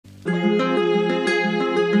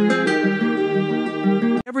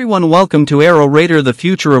Everyone, welcome to Aero Raider. The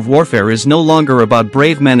future of warfare is no longer about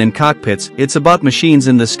brave men in cockpits, it's about machines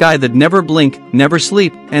in the sky that never blink, never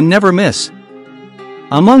sleep, and never miss.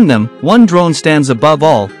 Among them, one drone stands above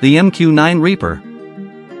all, the MQ-9 Reaper.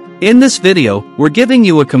 In this video, we're giving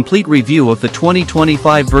you a complete review of the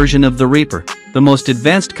 2025 version of the Reaper, the most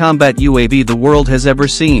advanced combat UAV the world has ever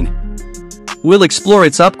seen. We'll explore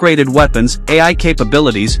its upgraded weapons, AI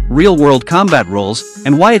capabilities, real-world combat roles,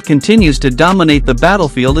 and why it continues to dominate the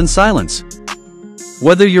battlefield in silence.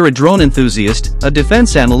 Whether you're a drone enthusiast, a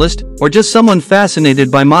defense analyst, or just someone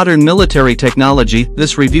fascinated by modern military technology,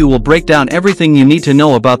 this review will break down everything you need to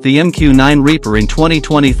know about the MQ-9 Reaper in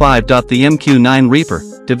 2025. The MQ-9 Reaper,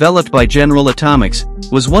 developed by General Atomics,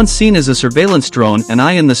 was once seen as a surveillance drone, an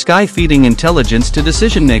eye in the sky feeding intelligence to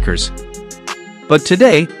decision-makers. But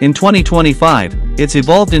today, in 2025, it's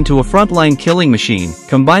evolved into a frontline killing machine,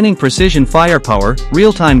 combining precision firepower,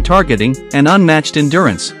 real-time targeting, and unmatched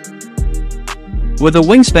endurance. With a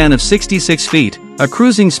wingspan of 66 feet, a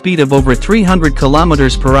cruising speed of over 300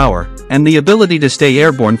 km per hour, and the ability to stay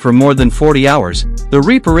airborne for more than 40 hours, the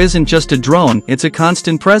Reaper isn't just a drone, it's a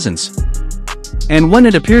constant presence. And when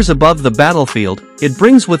it appears above the battlefield, it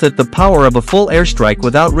brings with it the power of a full airstrike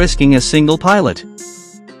without risking a single pilot.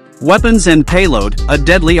 Weapons and payload, a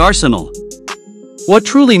deadly arsenal. What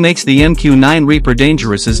truly makes the MQ-9 Reaper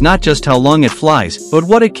dangerous is not just how long it flies, but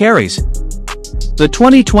what it carries. The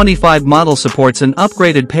 2025 model supports an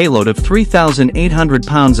upgraded payload of 3,800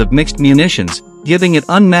 pounds of mixed munitions, giving it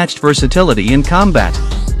unmatched versatility in combat.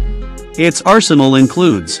 Its arsenal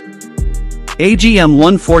includes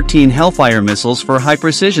AGM-114 Hellfire missiles for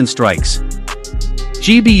high-precision strikes,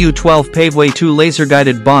 GBU-12 Paveway 2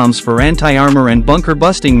 laser-guided bombs for anti-armor and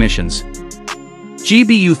bunker-busting missions,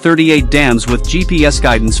 GBU-38 dams with GPS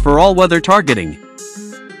guidance for all-weather targeting.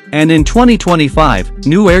 And in 2025,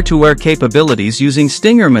 new air-to-air capabilities using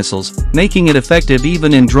Stinger missiles, making it effective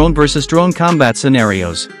even in drone-versus-drone combat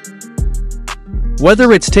scenarios.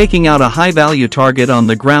 Whether it's taking out a high-value target on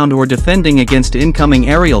the ground or defending against incoming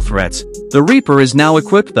aerial threats, the Reaper is now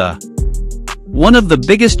equipped. One of the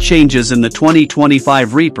biggest changes in the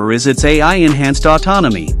 2025 Reaper is its AI-enhanced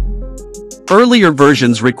autonomy. Earlier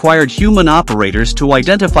versions required human operators to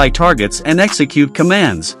identify targets and execute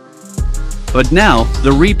commands. But now,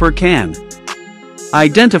 the Reaper can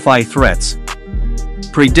identify threats,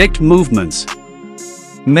 predict movements,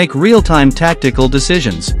 make real-time tactical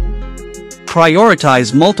decisions,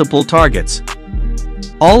 prioritize multiple targets.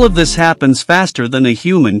 All of this happens faster than a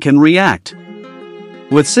human can react.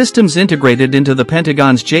 With systems integrated into the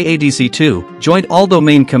Pentagon's JADC2, Joint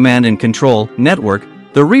All-Domain Command and Control network,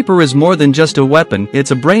 the Reaper is more than just a weapon,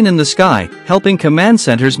 it's a brain in the sky, helping command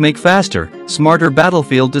centers make faster, smarter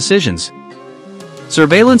battlefield decisions.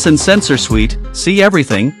 Surveillance and Sensor Suite, see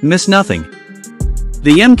everything, miss nothing.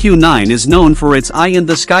 The MQ-9 is known for its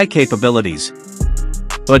eye-in-the-sky capabilities.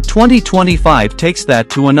 But 2025 takes that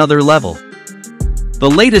to another level.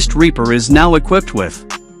 The latest Reaper is now equipped with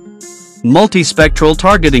multispectral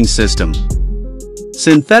targeting system,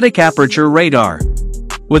 synthetic aperture radar.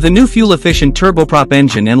 With a new fuel-efficient turboprop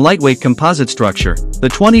engine and lightweight composite structure, the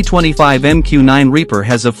 2025 MQ-9 Reaper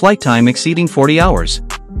has a flight time exceeding 40 hours.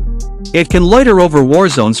 It can loiter over war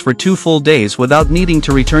zones for 2 full days without needing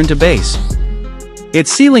to return to base.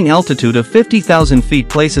 Its ceiling altitude of 50,000 feet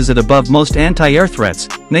places it above most anti-air threats,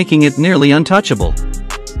 making it nearly untouchable.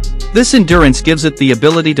 This endurance gives it the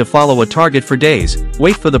ability to follow a target for days,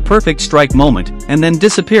 wait for the perfect strike moment, and then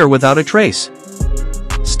disappear without a trace.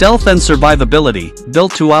 Stealth and survivability,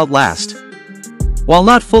 built to outlast. While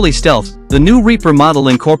not fully stealth, the new Reaper model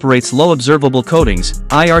incorporates low observable coatings,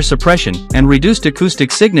 IR suppression, and reduced acoustic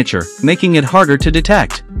signature, making it harder to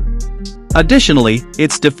detect. Additionally,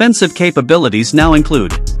 its defensive capabilities now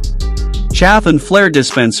include chaff and flare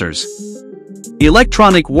dispensers,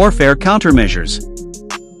 electronic warfare countermeasures,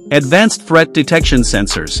 advanced threat detection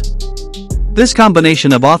sensors. This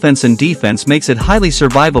combination of offense and defense makes it highly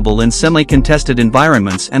survivable in semi-contested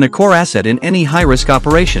environments and a core asset in any high-risk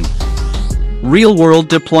operation. Real-world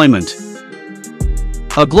deployment.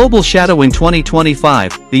 A global shadow in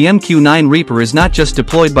 2025, the MQ-9 Reaper is not just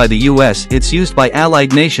deployed by the US, it's used by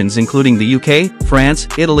allied nations including the UK, France,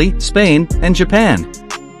 Italy, Spain, and Japan.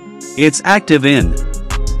 It's active in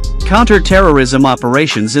counter-terrorism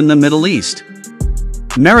operations in the Middle East,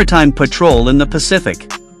 maritime patrol in the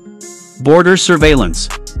Pacific, border surveillance,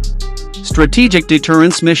 strategic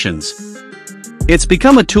deterrence missions. It's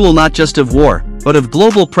become a tool not just of war, but of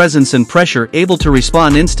global presence and pressure, able to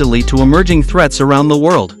respond instantly to emerging threats around the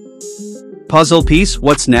world. Puzzle piece,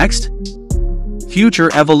 what's next? Future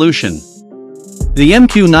evolution. The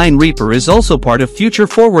MQ-9 Reaper is also part of future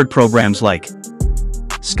forward programs like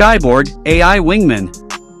Skyborg, AI Wingman,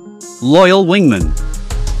 Loyal Wingman,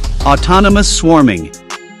 Autonomous Swarming,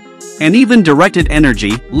 and even directed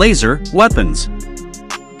energy, laser, weapons.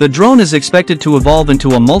 The drone is expected to evolve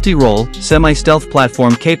into a multi-role, semi-stealth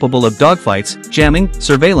platform capable of dogfights, jamming,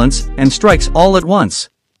 surveillance, and strikes all at once.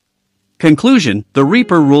 Conclusion: the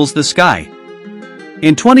Reaper rules the sky.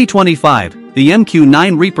 In 2025, the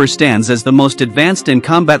MQ-9 Reaper stands as the most advanced and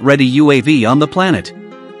combat-ready UAV on the planet.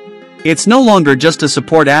 It's no longer just a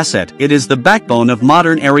support asset, it is the backbone of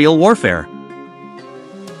modern aerial warfare.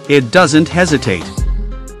 It doesn't hesitate.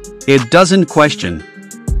 It doesn't question.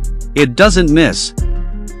 It doesn't miss.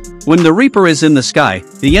 When the Reaper is in the sky,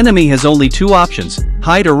 the enemy has only two options: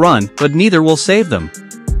 hide or run, but neither will save them.